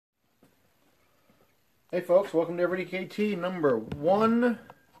Hey folks, welcome to everydaykt number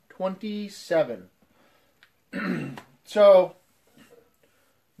 127. So,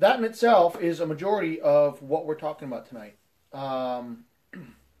 that in itself is a majority of what we're talking about tonight. Um,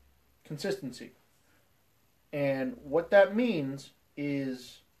 Consistency. And what that means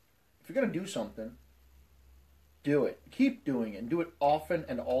is if you're going to do something, do it. Keep doing it and do it often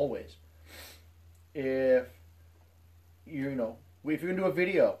and always. If if you're going to do a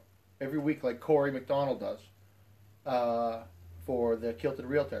video every week like Corey McDonald does for the Kilted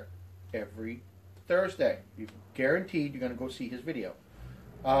Realtor, every Thursday, you're guaranteed you're going to go see his video.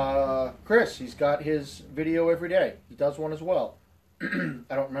 Chris, he's got his video every day. He does one as well. I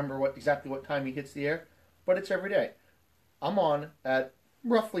don't remember exactly what time he hits the air, but it's every day. I'm on at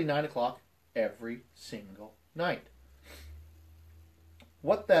roughly 9 o'clock every single night.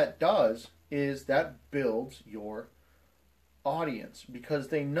 What that does is that builds your audience because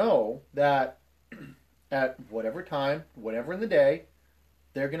they know that at whatever time, whatever in the day,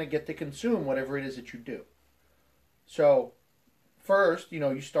 they're going to get to consume whatever it is that you do. So first,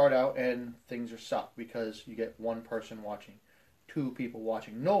 you start out and things are suck because you get one person watching, two people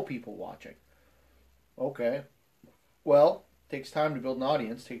watching, no people watching. Okay. Well, it takes time to build an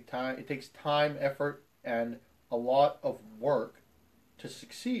audience. It takes time, effort, and a lot of work to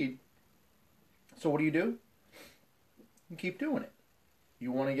succeed. So what do? You keep doing it.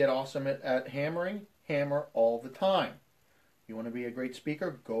 You want to get awesome at hammering? Hammer all the time. You want to be a great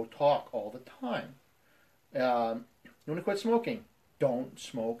speaker? Go talk all the time. You want to quit smoking? Don't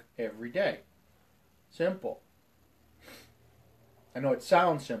smoke every day. Simple. I know it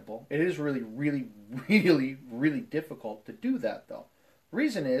sounds simple. It is really, really, really, really difficult to do that, though. The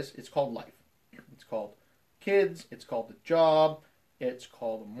reason is it's called life. It's called kids. It's called the job. It's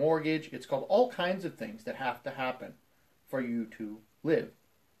called a mortgage. It's called all kinds of things that have to happen for you to live.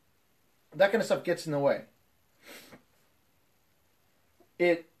 That kind of stuff gets in the way.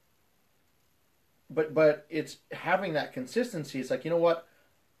 But it's having that consistency. It's like, you know what?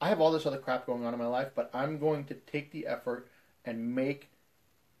 I have all this other crap going on in my life, but I'm going to take the effort and make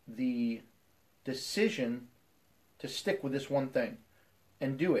the decision to stick with this one thing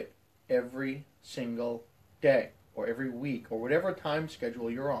and do it every single day or every week or whatever time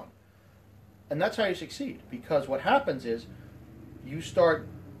schedule you're on. And that's how you succeed, because what happens is you start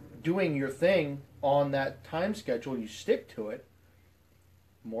doing your thing on that time schedule, you stick to it,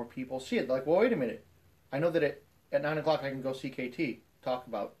 more people see it. They're like, well, wait a minute. I know that at 9 o'clock I can go see KT, talk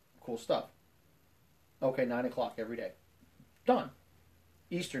about cool stuff. Okay, 9 o'clock every day. Done.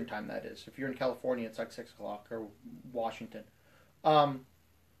 Eastern time, that is. If you're in California, it's like 6 o'clock, or Washington.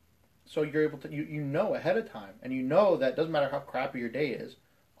 So you're able to, you know ahead of time, and you know that it doesn't matter how crappy your day is,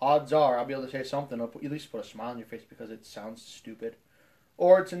 odds are I'll be able to say something, at least put a smile on your face because it sounds stupid,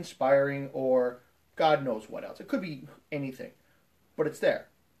 or it's inspiring, or God knows what else. It could be anything, but it's there.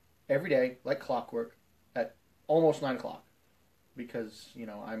 Every day, like clockwork, at almost 9 o'clock. Because, me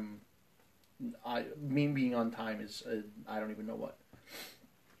being on time is, I don't even know what.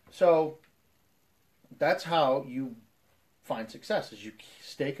 So, that's how you find success, is you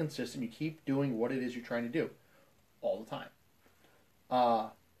stay consistent, you keep doing what it is you're trying to do all the time.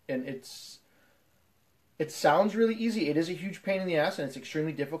 And it sounds really easy. It is a huge pain in the ass, and it's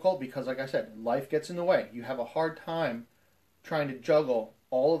extremely difficult because, like I said, life gets in the way. You have a hard time trying to juggle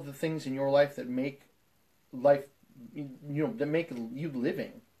all of the things in your life that make life, that make you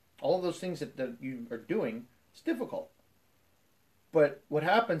living. All of those things that you are doing, it's difficult. But what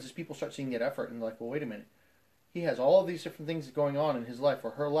happens is people start seeing that effort and they're like, well, wait a minute. He has all of these different things going on in his life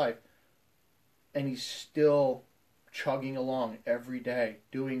or her life, and he's still chugging along every day,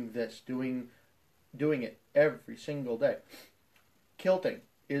 doing this, doing it every single day. Kilting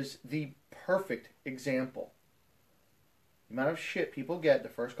is the perfect example. The amount of shit people get the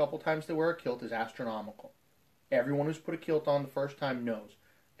first couple times they wear a kilt is astronomical. Everyone who's put a kilt on the first time knows,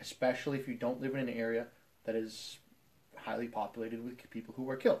 especially if you don't live in an area that is highly populated with people who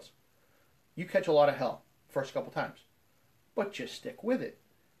wear kilts. You catch a lot of hell first couple times, but just stick with it,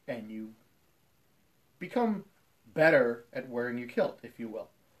 and you become better at wearing your kilt, if you will.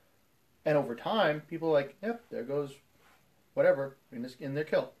 And over time, people are like, yep, there goes whatever in their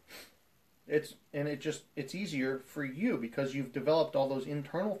kilt. It's easier for you because you've developed all those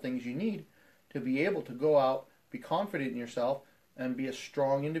internal things you need to be able to go out, be confident in yourself, and be a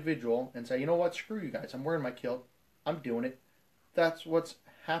strong individual and say, you know what, screw you guys, I'm wearing my kilt, I'm doing it. That's what's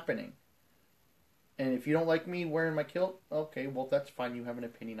happening. And if you don't like me wearing my kilt, okay, well, that's fine, you have an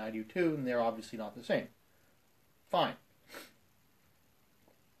opinion, I do too, and they're obviously not the same. Fine.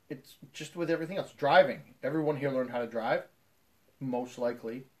 It's just with everything else. Driving. Everyone here learned how to drive, most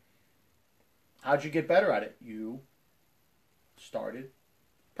likely. How'd you get better at it? You started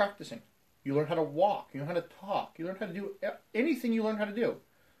practicing. You learned how to walk. You learned how to talk. You learned how to do anything you learned how to do.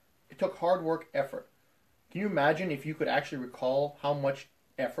 It took hard work, effort. Can you imagine if you could actually recall how much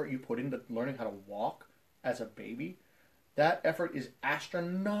effort you put into learning how to walk as a baby? That effort is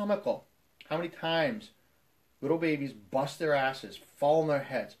astronomical. How many times little babies bust their asses, fall on their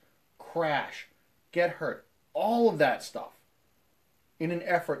heads, crash, get hurt, all of that stuff in an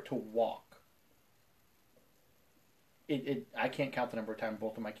effort to walk. I can't count the number of times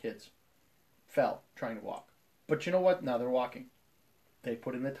both of my kids fell trying to walk. But you know what? Now they're walking. They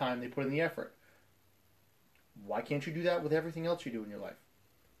put in the time, they put in the effort. Why can't you do that with everything else you do in your life?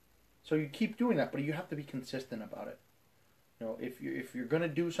 So you keep doing that, but you have to be consistent about it. You know, if you're going to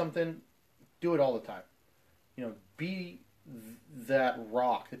do something, do it all the time. You know, be that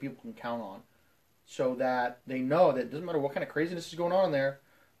rock that people can count on, so that they know that it doesn't matter what kind of craziness is going on in there,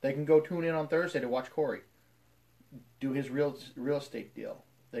 they can go tune in on Thursday to watch Corey do his real estate deal.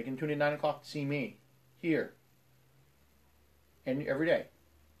 They can tune in 9 o'clock to see me here and every day.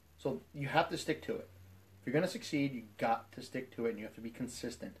 So you have to stick to it. If you're going to succeed, you got to stick to it, and you have to be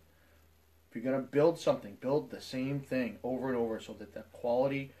consistent. If you're going to build something, build the same thing over and over, so that the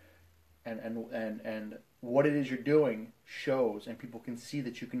quality and what it is you're doing shows, and people can see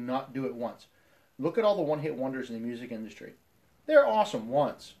that you cannot do it once. Look at all the one-hit wonders in the music industry. They're awesome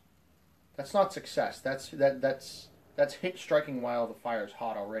once. That's not success. That's hit striking while the fire's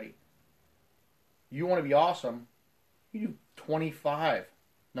hot already. You want to be awesome, you do 25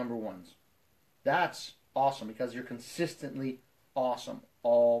 number ones. That's awesome, because you're consistently awesome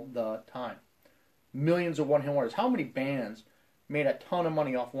all the time. Millions of one-hit wonders. How many bands made a ton of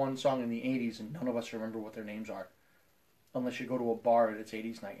money off one song in the 80s and none of us remember what their names are? Unless you go to a bar and it's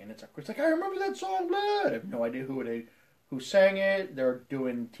 80s night and it's like, I remember that song, blah. I have no idea who sang it. They're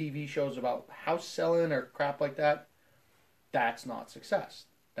doing TV shows about house selling or crap like that. That's not success.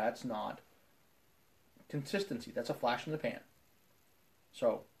 That's not consistency. That's a flash in the pan.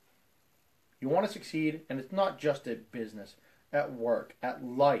 So, you want to succeed, and it's not just at business, at work, at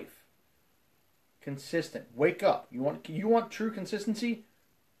life. Consistent. Wake up. You want true consistency?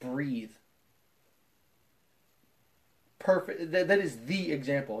 Breathe. Perfect. That is the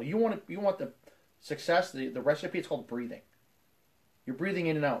example. You want the success, the recipe, it's called breathing. You're breathing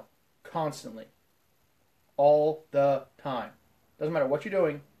in and out constantly. All the time. Doesn't matter what you're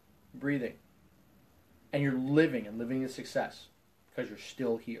doing, breathing. And you're living, and living is success, because you're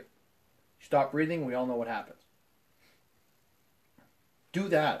still here. You stop breathing, we all know what happens. Do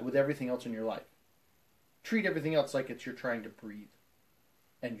that with everything else in your life. Treat everything else like you're trying to breathe,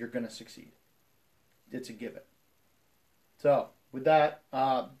 and you're going to succeed. It's a given. So, with that,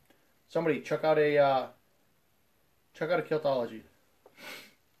 somebody check out a Kiltology.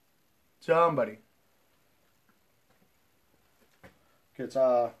 Somebody. It's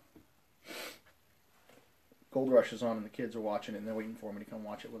Gold Rush is on, and the kids are watching it, and they're waiting for me to come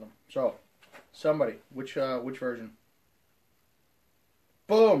watch it with them. So, somebody, which version?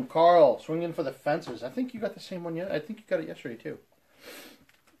 Boom, Carl, swinging for the fences. I think you got the same one yet. I think you got it yesterday too.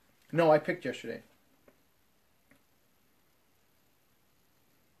 No, I picked yesterday.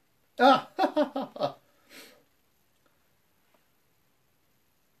 Ah,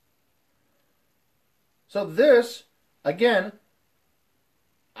 so this again.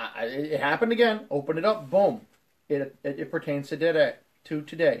 It happened again. Open it up. Boom. It pertains to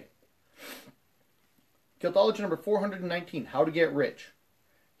today. Kiltology number 419. How to get rich.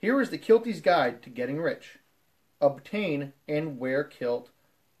 Here is the Kilty's Guide to Getting Rich. Obtain and wear kilt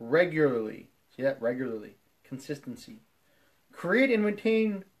regularly. See that? Regularly. Consistency. Create and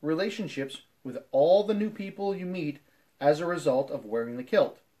maintain relationships with all the new people you meet as a result of wearing the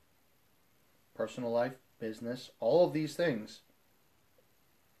kilt. Personal life, business, all of these things.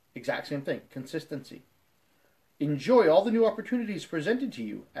 Exact same thing. Consistency. Enjoy all the new opportunities presented to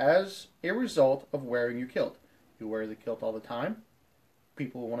you as a result of wearing your kilt. You wear the kilt all the time.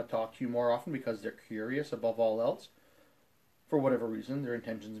 People want to talk to you more often because they're curious above all else. For whatever reason, their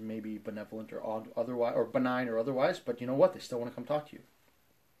intentions may be benevolent or otherwise, or benign or otherwise, but you know what? They still want to come talk to you.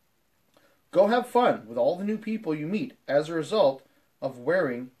 Go have fun with all the new people you meet as a result of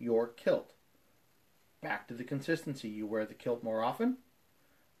wearing your kilt. Back to the consistency. You wear the kilt more often,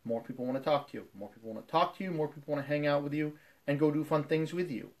 more people want to talk to you. More people want to talk to you, more people want to hang out with you and go do fun things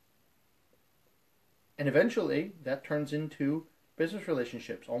with you. And eventually, that turns into business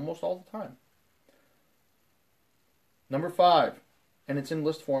relationships almost all the time. Number 5, and it's in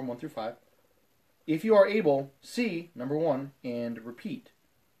list form 1 through 5. If you are able, see number 1 and repeat.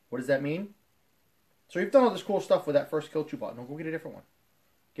 What does that mean? So you've done all this cool stuff with that first kilt you bought. Now go get a different one.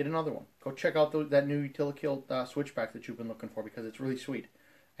 get another one. Go check out that new Utilikilt switchback that you've been looking for because it's really sweet.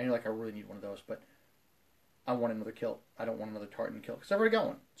 And you're like, I really need one of those, but I want another kilt. I don't want another tartan kilt because I've already got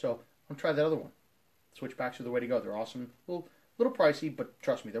one. So I'm going to try that other one. Switchbacks are the way to go. They're awesome. Little pricey, but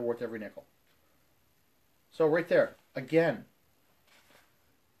trust me, they're worth every nickel. So right there, again,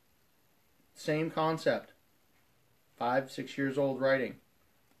 same concept. 5, 6 years old writing.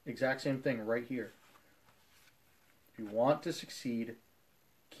 Exact same thing right here. If you want to succeed,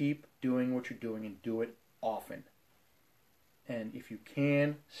 keep doing what you're doing and do it often. And if you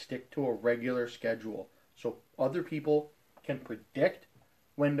can, stick to a regular schedule so other people can predict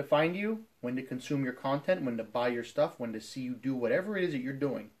when to find you, when to consume your content, when to buy your stuff, when to see you do whatever it is that you're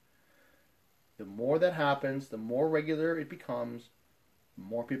doing. The more that happens, the more regular it becomes, the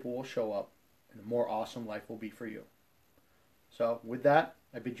more people will show up, and the more awesome life will be for you. So with that,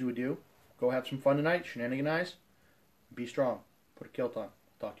 I bid you adieu. Go have some fun tonight, shenanigans. Be strong. Put a kilt on.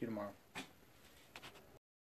 Talk to you tomorrow.